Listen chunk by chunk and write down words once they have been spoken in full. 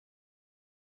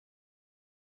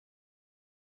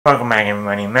Welcome back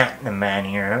everybody, Matt the Man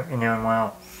here, hope you're doing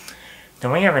well.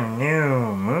 So we have a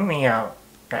new movie out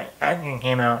that actually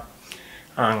came out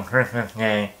on Christmas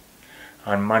Day,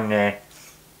 on Monday.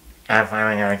 I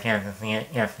finally got a chance to see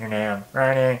it yesterday on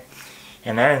Friday.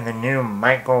 And that is the new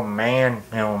Michael Mann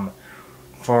film,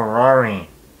 Ferrari,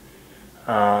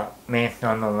 based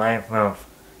on the life of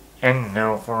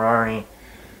Enzo Ferrari,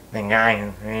 the guy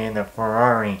who created the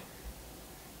Ferrari.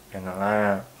 And a lot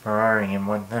of Ferrari in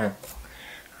one sentence.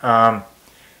 I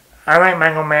like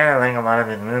Michael Mann. I like a lot of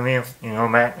his movies. You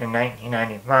go back to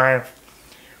 1995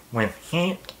 with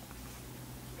Heat.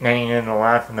 Then he did The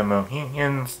Last of the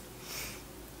Mohicans.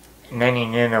 And then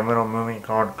he did a little movie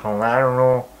called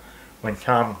Collateral with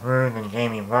Tom Cruise and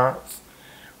Jamie Foxx,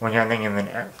 which I think is an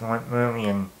excellent movie.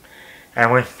 And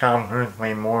I wish Tom Cruise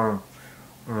played more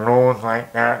roles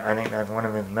like that. I think that's one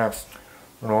of his best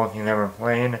roles he's ever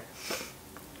played.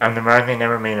 I'm surprised they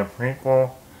never made a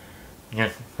prequel,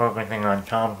 just focusing on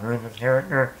Tom Cruise's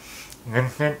character,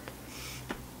 Vincent.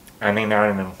 I think that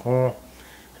would have been cool.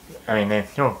 I mean, they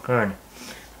still could.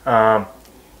 Then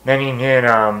he did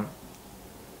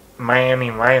Miami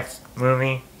Vice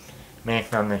movie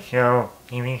based on the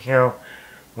TV show,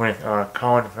 with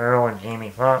Colin Farrell and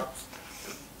Jamie Foxx.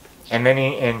 And then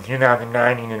in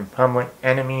 2009, he did Public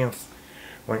Enemies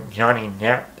with Johnny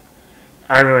Depp.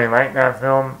 I really like that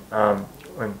film,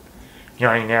 with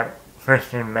Johnny Depp,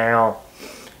 Christian Bale,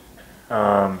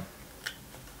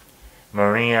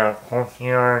 Maria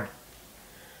Cotillard.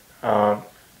 I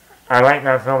like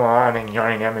that film a lot. I think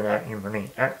Johnny Depp is actually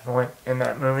pretty excellent in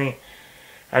that movie.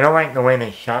 I don't like the way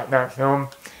they shot that film.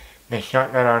 They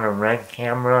shot that on a red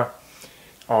camera,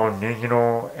 all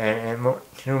digital, and it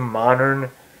looked too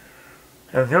modern.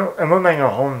 It looked like a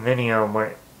home video,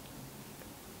 but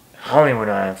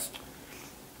Hollywoodized,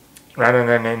 rather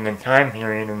than in the time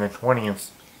period in the 20s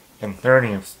and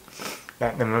 30s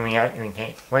that the movie actually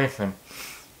takes place in.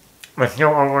 But still,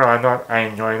 overall, I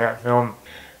enjoyed that film.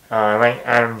 I like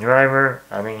Adam Driver.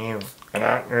 I think he's an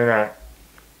actor that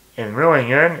is really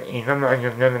good. He sometimes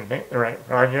just doesn't pick the right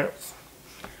projects.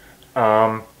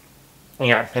 You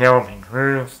got Penelope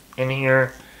Cruz in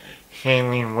here,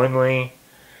 Shailene Woodley,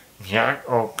 Jack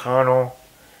O'Connell,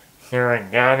 Sarah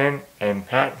Gadon, and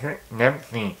Patrick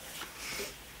Dempsey.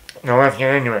 Now let's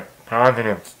get into it.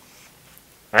 Positives.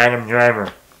 Adam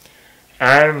Driver.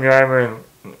 Adam Driver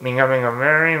is becoming a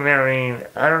very,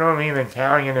 I don't know if he's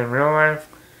Italian in real life,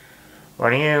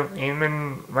 but he's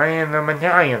been playing the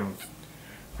Italians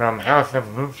from House of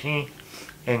Gucci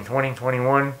in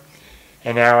 2021,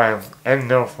 and now as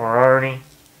Enzo Ferrari.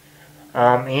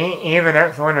 He's an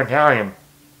excellent Italian.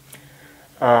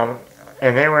 If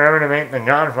they were ever to make the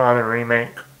Godfather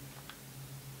remake,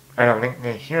 I don't think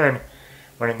they should,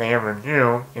 but if they ever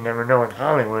do, you never know with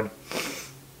Hollywood,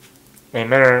 they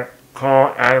better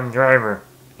call Adam Driver.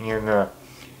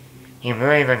 He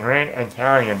plays a great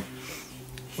Italian.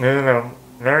 This is a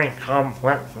very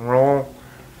complex role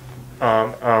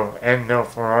of Enzo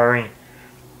Ferrari.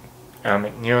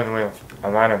 It deals with a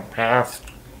lot of past.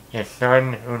 His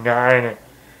son who died,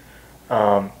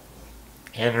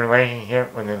 his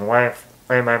relationship with his wife,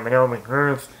 played by Penelope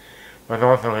Cruz, was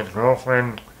also his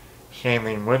girlfriend,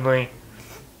 Shailene Woodley.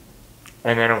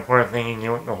 And then, of course, they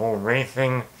deal with the whole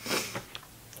racing.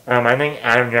 I think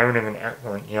Adam Driver does an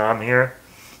excellent job here.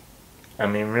 He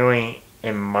really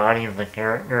embodies the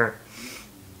character.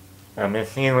 The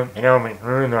scenes with Penelope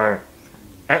Cruz are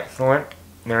excellent.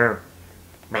 They're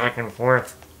back and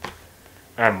forth.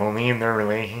 I believe their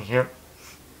relationship.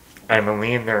 I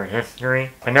believe their history.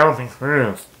 Penelope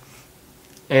Cruz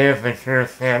is the true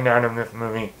standout of this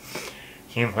movie.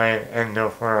 She plays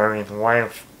Enzo Ferrari's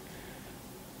wife.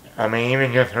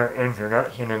 Even just her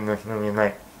introduction in this movie,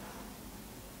 like,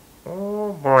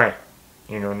 oh boy,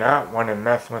 you do not want to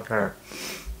mess with her.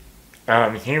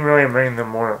 She really brings the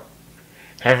more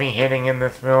heavy hitting in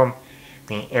this film,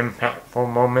 the impactful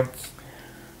moments.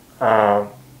 I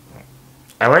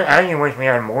actually wish we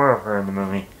had more of her in the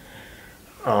movie.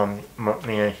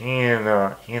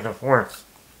 She's a force.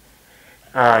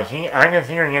 I can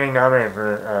see her getting nominated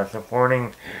for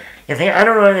supporting. I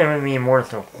don't know if it would be more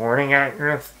supporting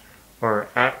actress or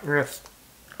actress.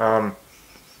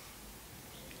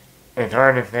 It's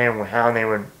hard to say how they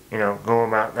would, go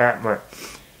about that, but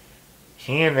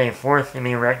she is a force to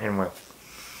be reckoned with.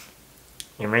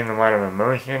 She brings a lot of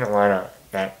emotion, a lot of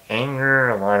that anger,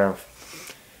 a lot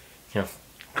of just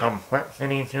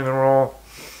complexity to the role.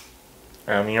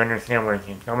 You understand where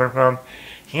she's coming from.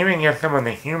 She even gets some of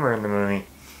the humor in the movie.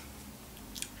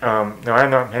 Though I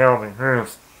thought Penelope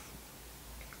Cruz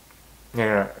did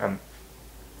a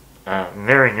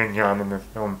very good job in this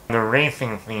film. The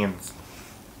racing scenes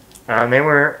They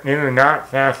were not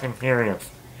Fast and Furious.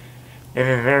 It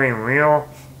is very real,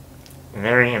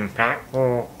 very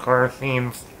impactful car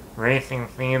scenes, racing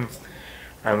scenes.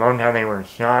 I loved how they were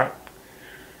shot.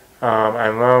 I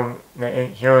love that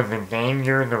it shows the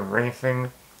dangers of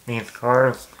racing these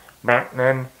cars back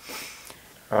then.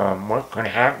 What could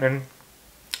happen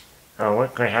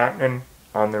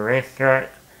on the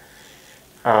racetrack.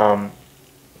 They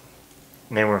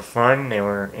were fun, they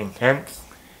were intense,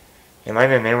 and like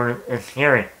that, it's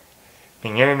scary.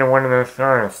 To get into one of those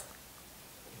cars,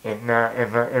 it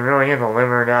really is a live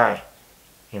or die.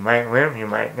 You might live, you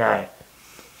might die.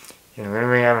 You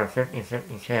literally have a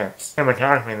 50-50 chance.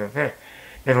 Cinematography, that's it.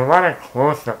 There's a lot of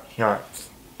close-up shots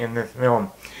in this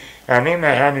film. And I think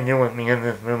that had to do with because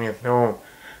this movie is so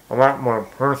a lot more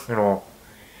personal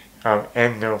of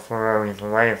Enzo Ferrari's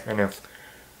life and his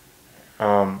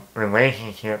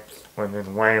relationships with his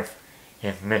wife,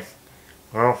 his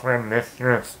girlfriend,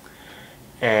 mistress,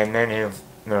 and then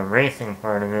the racing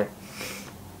part of it.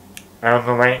 I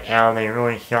also like how they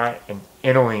really shot in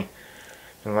Italy.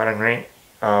 There's a lot of great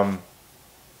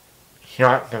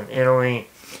shots of Italy,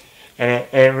 and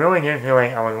it really did feel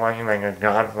like I was watching like a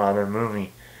Godfather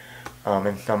movie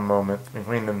in some moments,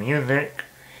 between the music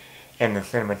and the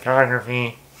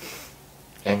cinematography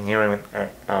and dealing with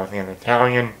an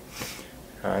Italian.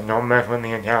 Don't mess with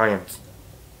the Italians.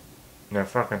 They're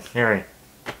fucking scary.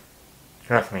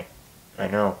 Trust me. I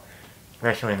know.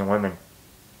 Especially the women.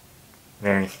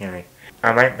 Very scary.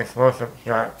 I like the close-up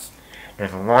shots.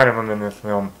 There's a lot of them in this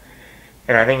film.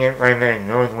 And I think it right there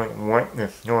goes with what the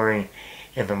story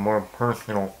is, a more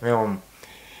personal film.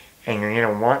 And you're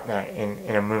gonna want that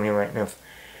in a movie like this.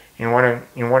 You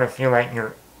wanna feel like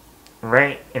you're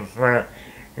right in front of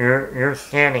you're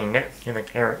standing next to the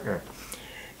character.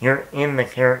 You're in the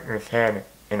character's head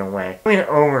in a way. It's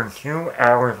over 2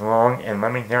 hours long, and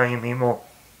let me tell you people,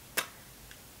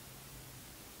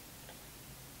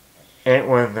 it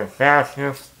was the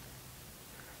fastest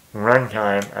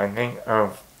runtime, I think,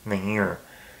 of the year.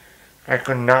 I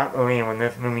could not believe when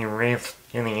this movie raced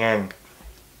to the end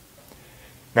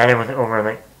that it was over.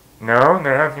 Like, no,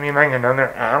 there has to be like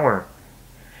another hour.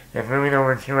 This movie's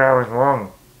over 2 hours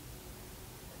long.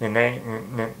 Did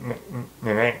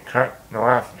they cut the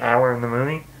last hour of the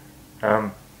movie?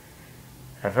 I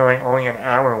feel like only an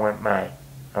hour went by.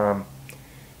 So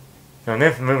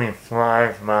this movie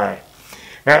flies by.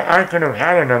 Now, I could have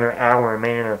had another hour and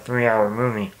made it a 3-hour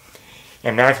movie.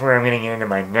 And that's where I'm going to get into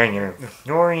my negative. The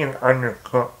story is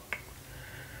undercooked.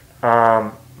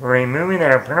 For a movie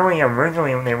that apparently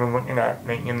originally they were looking at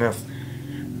making this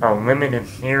a limited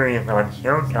series on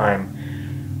Showtime,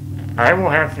 I will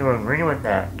have to agree with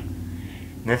that.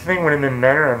 This thing would have been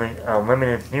better as a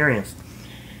limited series.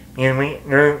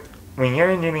 Because we get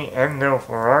into the Enzo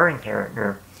Ferrari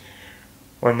character,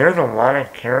 when there's a lot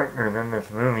of characters in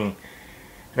this movie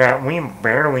that we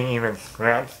barely even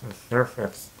scratch the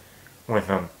surface with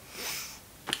them.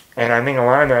 And I think a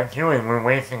lot of that too is we're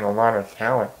wasting a lot of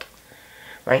talent.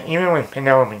 Like even with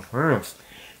Penelope Cruz,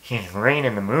 she's great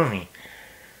in the movie,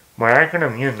 but I could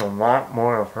have used a lot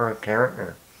more of her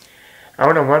character. I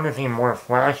would have loved to see more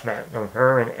flashbacks of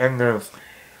her and Enzo's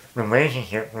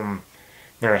relationship from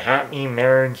their happy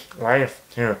marriage life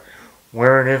to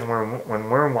where it is when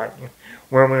we're watching,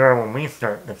 where we are when we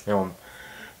start the film.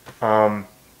 Also,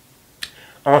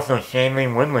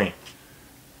 Shailene Woodley.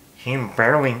 She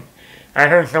barely... I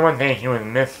heard someone say she was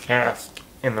miscast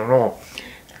in the role.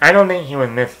 I don't think she was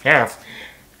miscast.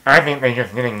 I think they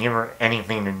just didn't give her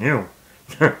anything to do.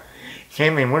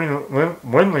 Shailene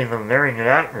Woodley's a very good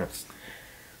actress.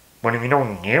 But if you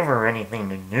don't give her anything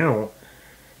to do,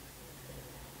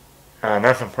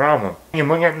 that's a problem. You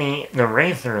look at the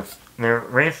racers, the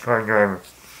race car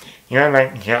drivers. You have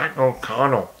like Jack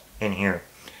O'Connell in here.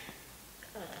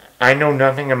 I know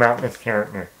nothing about this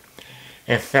character,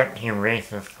 except he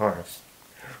races cars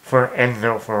for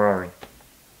Enzo Ferrari.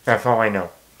 That's all I know.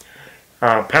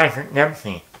 Patrick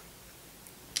Dempsey.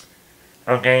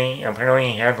 Okay,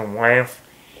 apparently he has a wife.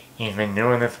 He's been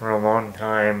doing this for a long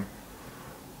time.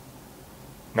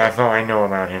 That's all I know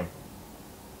about him.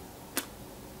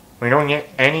 We don't get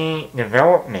any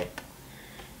development.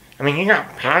 I mean, you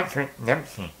got Patrick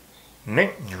Dempsey,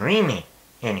 McDreamy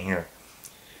in here.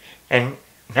 And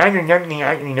Patrick Dempsey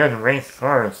actually does race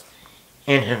cars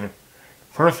in his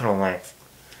personal life.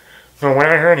 So when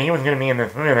I heard he was going to be in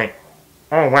this movie, like,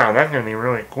 oh wow, that's going to be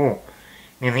really cool.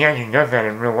 Because he actually does that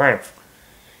in real life.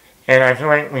 And I feel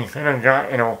like we should have got,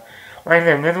 like I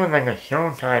said, this was like a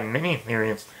Showtime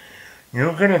miniseries.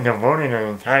 You could have devoted an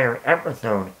entire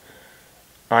episode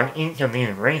on each of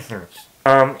these racers.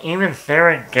 Even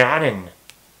Sarah Gadon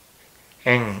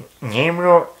And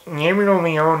Gabriel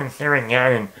Leone and Sarah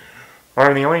Gadon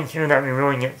are the only two that we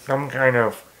really get some kind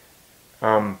of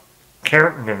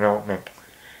character development.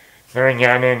 Sarah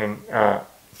Gadon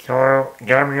and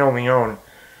Gabriel Leone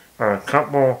are a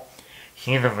couple.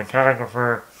 She's a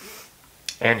photographer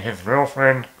and his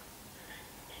girlfriend,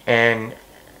 and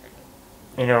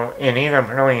and he's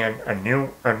apparently a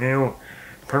new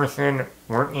person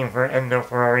working for Enzo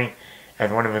Ferrari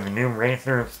as one of his new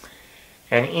racers.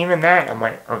 And even that, I'm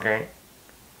like, okay.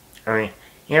 I mean,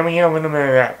 yeah, we get a little bit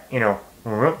of that,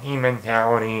 rookie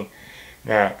mentality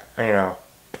that,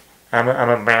 I'm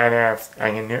a badass.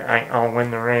 I'll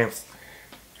win the race.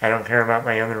 I don't care about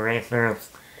my other racers.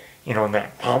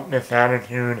 That pompous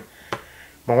attitude.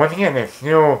 But once again, it's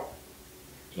still,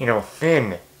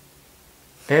 thin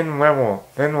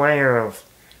layer of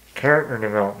character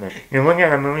development. You look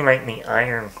at a movie like The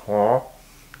Iron Claw,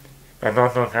 that's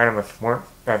also kind of a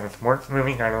sports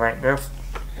movie, kind of like this,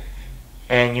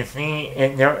 and you see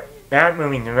that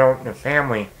movie developed the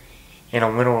family in a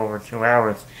little over 2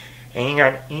 hours, and you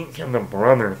got each of the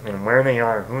brothers and where they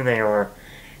are, who they are,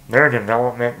 their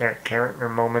development, their character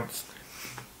moments,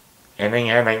 and then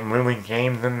you had like Lily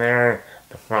James in there,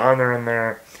 the father in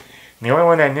there. The only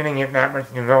one that didn't get that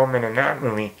much development in that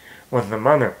movie was the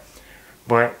mother.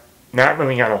 But that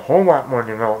movie got a whole lot more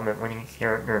development with each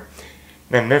character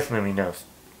than this movie does.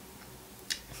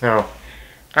 So,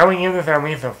 I would give this at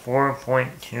least a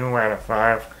 4.2 out of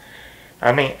 5.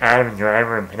 I think Adam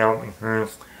Driver and Penelope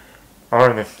Cruz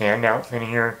are the standouts in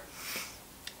here.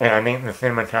 And I think the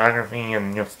cinematography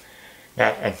and just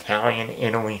that Italian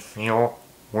Italy feel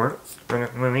works for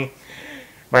this movie.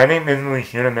 But I think this movie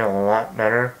should have been a lot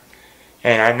better.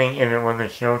 And I think if it was a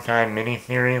Showtime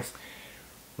miniseries,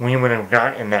 we would have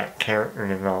gotten that character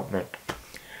development.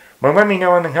 But let me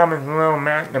know in the comments below,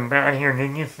 Matt and Brad here,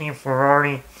 did you see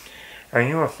Ferrari? Are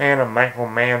you a fan of Michael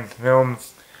Mann's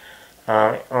films?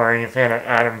 Or are you a fan of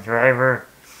Adam Driver?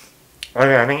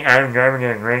 I think Adam Driver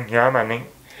did a great job.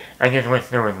 I just wish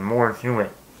there was more to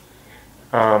it.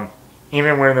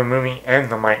 Even where the movie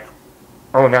ends, I'm like,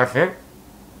 oh, that's it?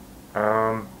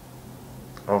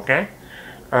 Okay.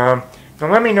 So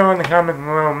let me know in the comments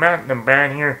below, Matt and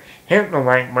Brad here. Hit the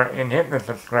like button, hit the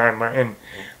subscribe button,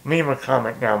 leave a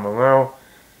comment down below.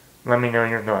 Let me know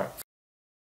your thoughts.